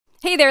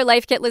Hey there,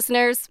 Life Kit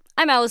listeners.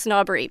 I'm Allison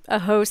Aubrey, a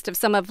host of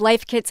some of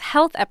Life Kit's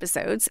health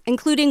episodes,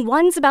 including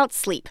ones about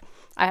sleep.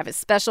 I have a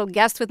special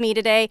guest with me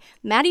today,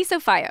 Maddie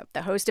Sofia,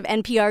 the host of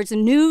NPR's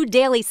new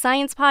daily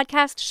science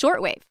podcast,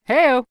 Shortwave.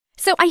 Heyo.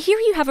 So I hear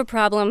you have a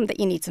problem that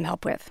you need some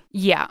help with.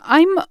 Yeah,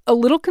 I'm a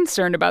little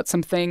concerned about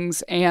some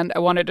things, and I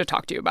wanted to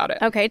talk to you about it.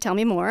 Okay, tell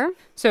me more.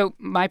 So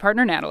my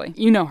partner, Natalie,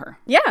 you know her.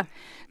 Yeah.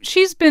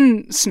 She's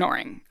been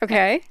snoring.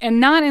 Okay. And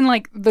not in,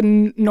 like, the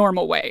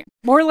normal way.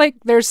 More like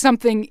there's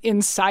something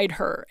inside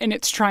her, and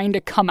it's trying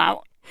to come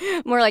out.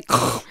 More like...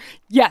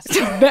 Yes,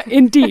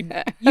 indeed.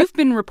 You've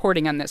been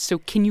reporting on this, so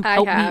can you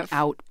help me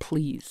out,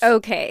 please?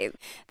 Okay.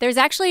 There's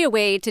actually a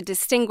way to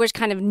distinguish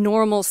kind of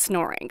normal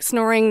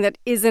snoring that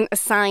isn't a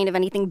sign of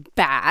anything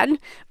bad,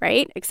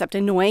 right, except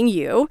annoying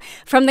you,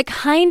 from the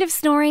kind of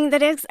snoring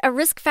that is a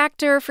risk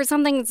factor for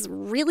something that's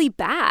really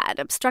bad,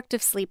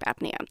 obstructive sleep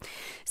apnea.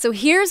 So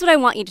here's what I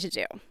want you to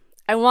do.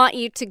 I want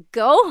you to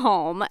go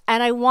home,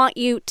 and I want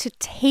you to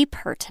tape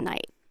her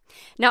tonight.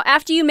 Now,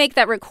 after you make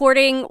that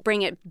recording,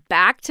 bring it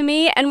back to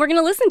me, and we're going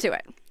to listen to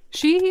it.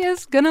 She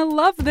is going to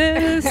love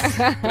this.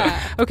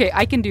 Okay,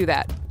 I can do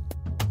that.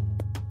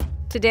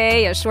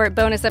 Today, a short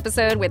bonus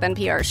episode with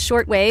NPR's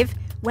Shortwave.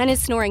 When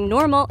is snoring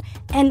normal,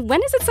 and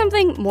when is it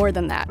something more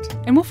than that?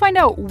 And we'll find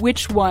out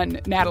which one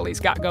Natalie's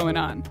got going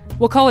on.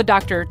 We'll call a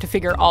doctor to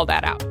figure all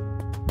that out.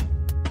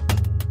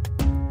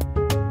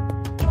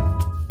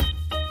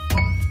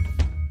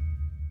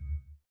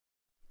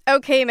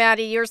 Okay,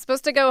 Maddie, you're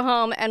supposed to go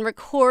home and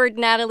record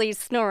Natalie's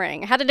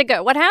snoring. How did it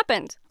go? What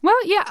happened? Well,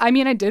 yeah, I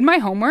mean, I did my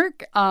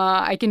homework.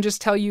 I can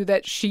just tell you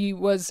that she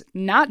was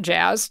not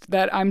jazzed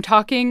that I'm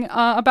talking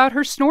about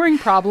her snoring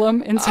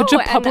problem in such a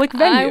public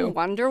venue. I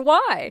wonder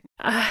why.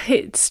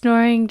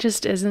 Snoring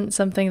just isn't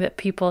something that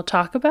people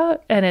talk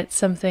about, and it's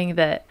something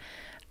that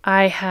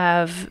I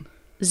have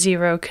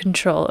zero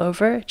control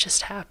over. It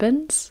just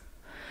happens.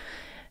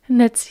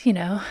 And it's,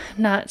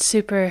 not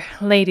super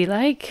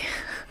ladylike.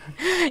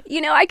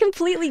 I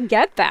completely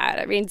get that.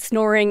 I mean,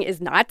 snoring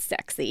is not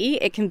sexy.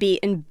 It can be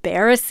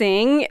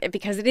embarrassing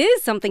because it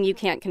is something you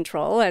can't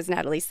control, as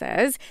Natalie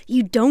says.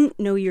 You don't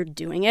know you're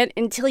doing it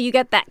until you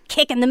get that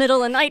kick in the middle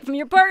of the night from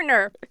your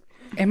partner.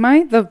 Am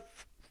I the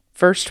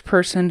first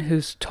person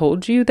who's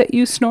told you that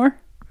you snore?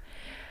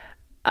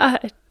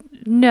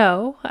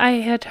 No, I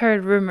had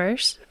heard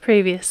rumors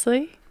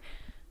previously.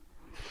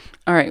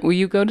 All right, well,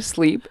 you go to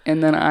sleep,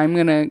 and then I'm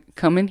going to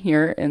come in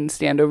here and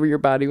stand over your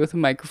body with a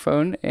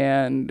microphone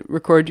and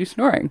record you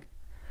snoring.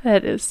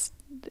 That is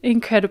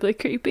incredibly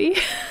creepy.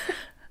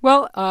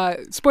 Well,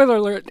 spoiler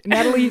alert,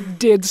 Natalie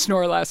did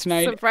snore last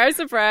night. Surprise,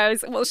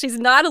 surprise. Well, she's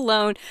not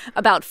alone.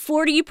 About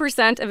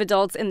 40% of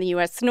adults in the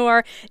U.S.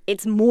 snore.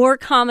 It's more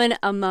common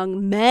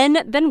among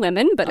men than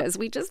women, but as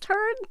we just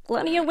heard,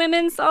 plenty of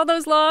women saw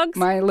those logs.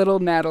 My little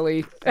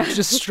Natalie,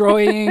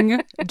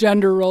 destroying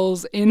gender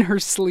roles in her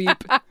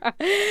sleep.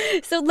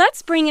 So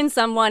let's bring in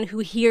someone who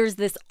hears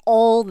this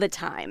all the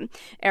time.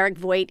 Eric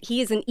Voigt, he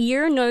is an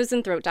ear, nose,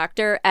 and throat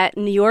doctor at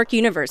New York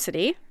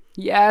University.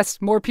 Yes,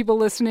 more people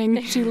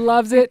listening. She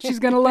loves it. She's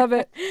going to love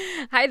it.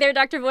 Hi there,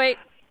 Dr. Voigt.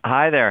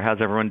 Hi there.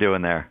 How's everyone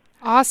doing there?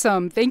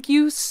 Awesome. Thank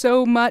you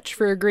so much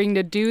for agreeing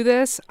to do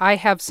this. I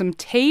have some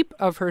tape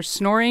of her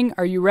snoring.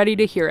 Are you ready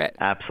to hear it?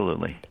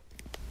 Absolutely.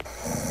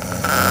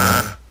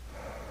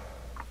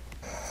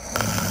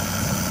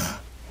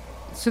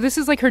 So this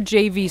is like her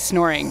JV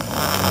snoring.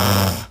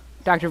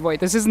 Dr. Voigt,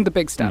 this isn't the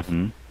big stuff.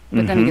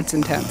 But then it gets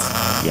intense.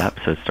 Yep,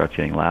 so it starts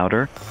getting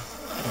louder.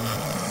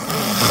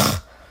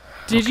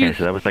 So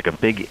that was like a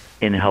big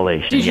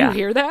inhalation. Did you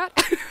hear that?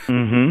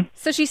 Mm-hmm.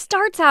 So she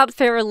starts out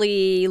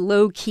fairly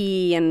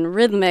low-key and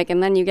rhythmic,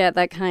 and then you get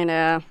that kind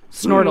of...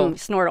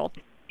 Snortle.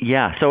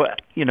 Yeah, so,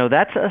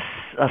 that's a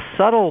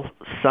subtle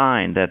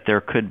sign that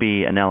there could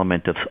be an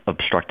element of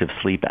obstructive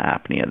sleep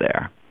apnea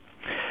there.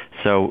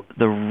 So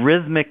the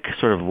rhythmic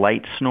sort of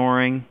light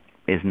snoring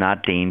is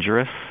not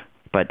dangerous,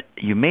 but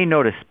you may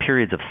notice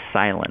periods of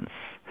silence.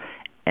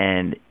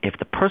 And if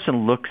the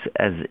person looks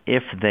as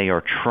if they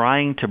are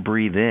trying to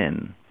breathe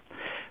in,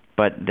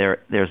 but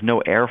there's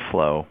no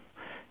airflow,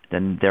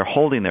 then they're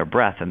holding their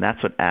breath, and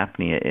that's what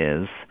apnea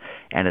is.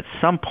 And at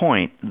some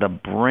point, the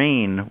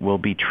brain will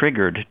be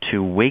triggered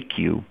to wake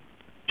you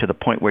to the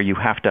point where you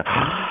have to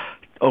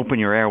open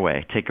your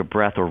airway, take a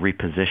breath, or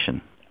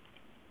reposition.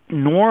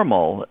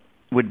 Normal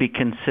would be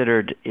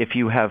considered if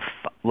you have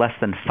less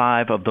than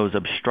 5 of those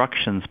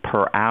obstructions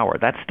per hour.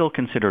 That's still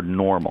considered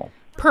normal.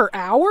 Per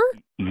hour?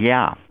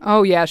 Yeah.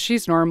 Oh, yeah,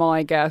 she's normal,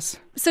 I guess.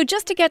 So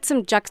just to get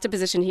some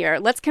juxtaposition here,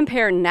 let's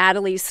compare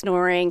Natalie's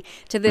snoring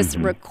to this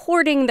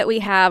recording that we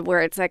have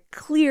where it's a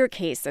clear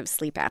case of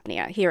sleep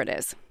apnea. Here it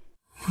is.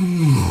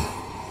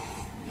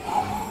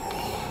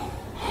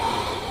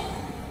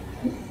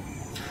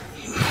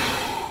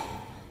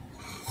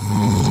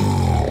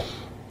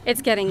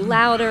 It's getting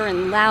louder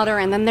and louder,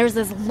 and then there's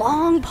this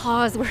long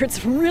pause where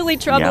it's really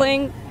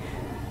troubling.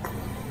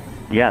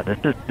 Yeah,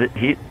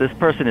 this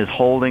person is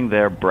holding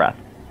their breath.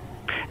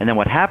 And then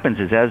what happens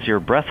is as your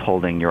breath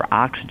holding, your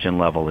oxygen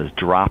level is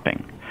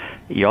dropping.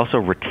 You also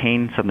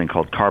retain something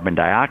called carbon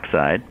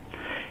dioxide,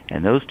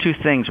 And those two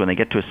things, when they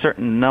get to a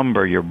certain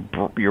number, your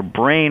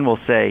brain will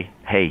say,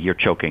 hey, you're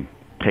choking.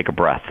 Take a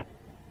breath.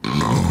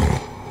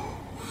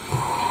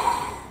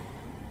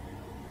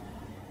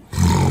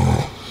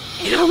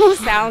 It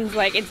almost sounds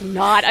like it's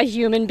not a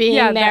human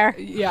being there.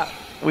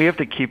 We have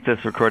to keep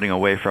this recording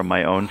away from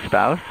my own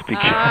spouse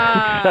because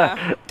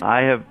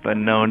I have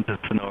been known to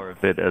snore a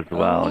bit as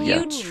well.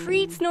 You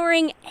treat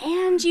snoring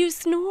and you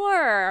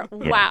snore.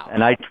 Yeah. Wow.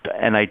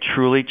 And I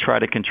truly try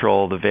to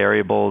control the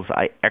variables.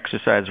 I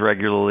exercise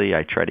regularly.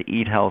 I try to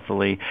eat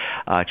healthily.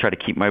 I try to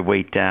keep my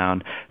weight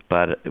down.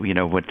 But,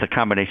 with the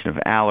combination of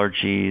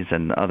allergies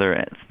and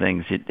other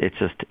things,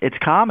 it's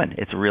common.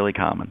 It's really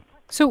common.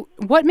 So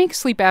what makes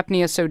sleep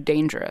apnea so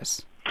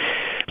dangerous?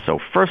 So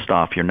first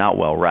off, you're not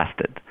well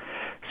rested.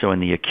 So in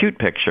the acute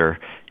picture,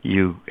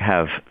 you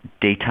have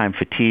daytime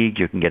fatigue,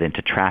 you can get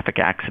into traffic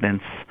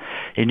accidents,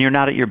 and you're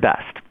not at your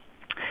best.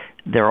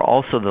 There are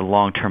also the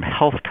long-term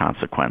health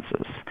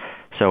consequences.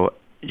 So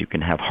you can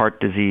have heart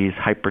disease,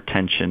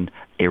 hypertension,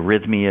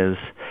 arrhythmias,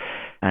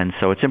 and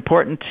so it's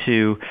important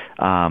to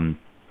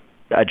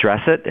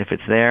address it if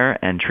it's there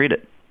and treat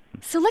it.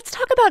 So let's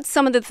talk about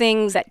some of the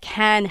things that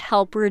can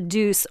help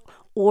reduce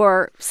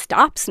or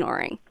stop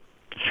snoring.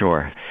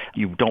 Sure.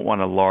 You don't want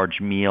a large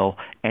meal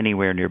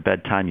anywhere near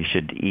bedtime. You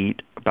should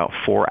eat about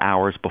 4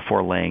 hours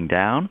before laying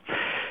down,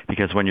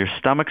 because when your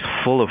stomach's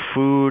full of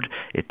food,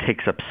 it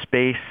takes up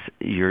space.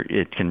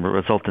 It can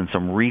result in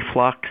some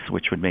reflux,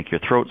 which would make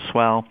your throat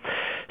swell.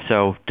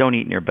 So don't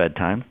eat near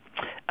bedtime.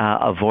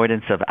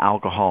 Avoidance of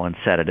alcohol and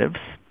sedatives.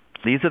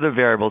 These are the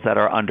variables that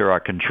are under our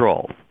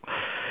control.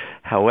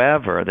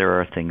 However, there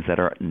are things that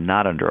are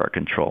not under our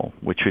control,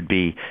 which would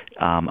be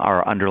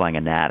our underlying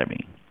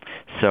anatomy.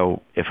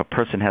 So if a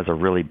person has a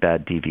really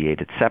bad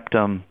deviated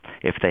septum,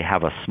 if they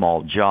have a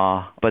small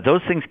jaw, but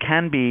those things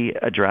can be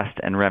addressed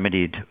and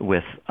remedied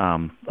with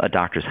a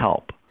doctor's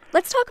help.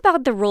 Let's talk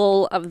about the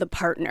role of the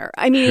partner.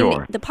 I mean,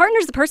 Sure. The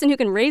partner's the person who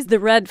can raise the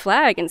red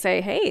flag and say,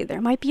 hey,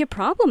 there might be a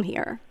problem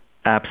here.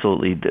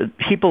 Absolutely.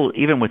 People,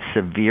 even with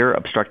severe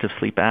obstructive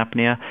sleep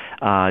apnea,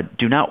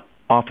 do not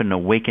often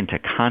awaken to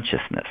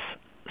consciousness.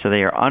 So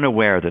they are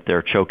unaware that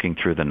they're choking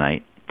through the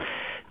night.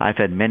 I've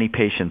had many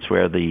patients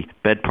where the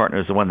bed partner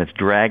is the one that's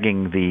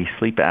dragging the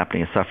sleep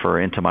apnea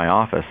sufferer into my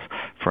office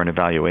for an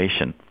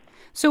evaluation.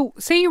 So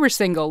say you were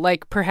single,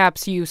 like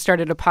perhaps you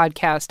started a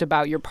podcast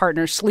about your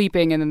partner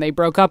sleeping and then they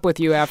broke up with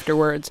you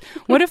afterwards.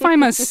 What if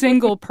I'm a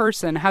single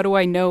person? How do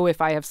I know if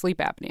I have sleep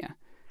apnea?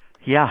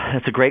 Yeah,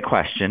 that's a great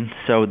question.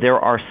 So there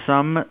are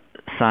some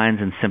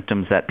signs and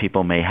symptoms that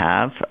people may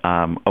have.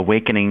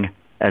 Awakening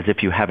as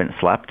if you haven't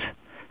slept.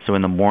 So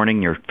in the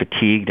morning, you're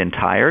fatigued and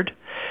tired.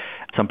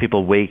 Some people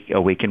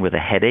awaken with a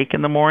headache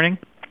in the morning.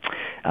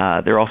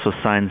 There are also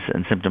signs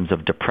and symptoms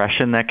of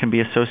depression that can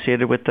be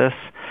associated with this.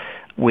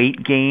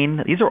 Weight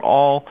gain. These are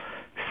all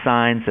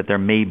signs that there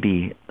may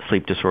be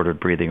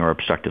sleep-disordered breathing or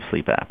obstructive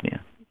sleep apnea.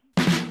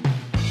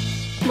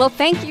 Well,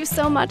 thank you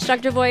so much,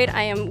 Dr. Voigt.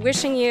 I am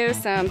wishing you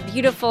some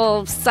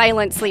beautiful,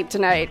 silent sleep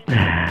tonight.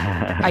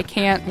 I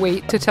can't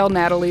wait to tell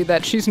Natalie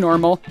that she's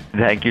normal.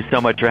 Thank you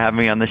so much for having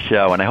me on the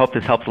show, and I hope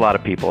this helps a lot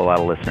of people, a lot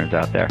of listeners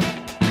out there.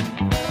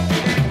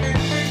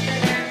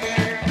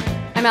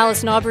 I'm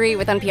Alice Naubrey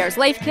with NPR's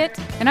Life Kit.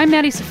 And I'm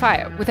Maddie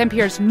Sofia with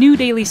NPR's new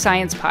daily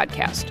science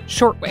podcast,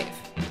 Shortwave.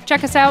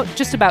 Check us out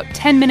just about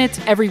 10 minutes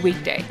every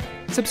weekday.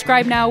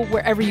 Subscribe now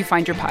wherever you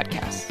find your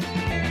podcasts.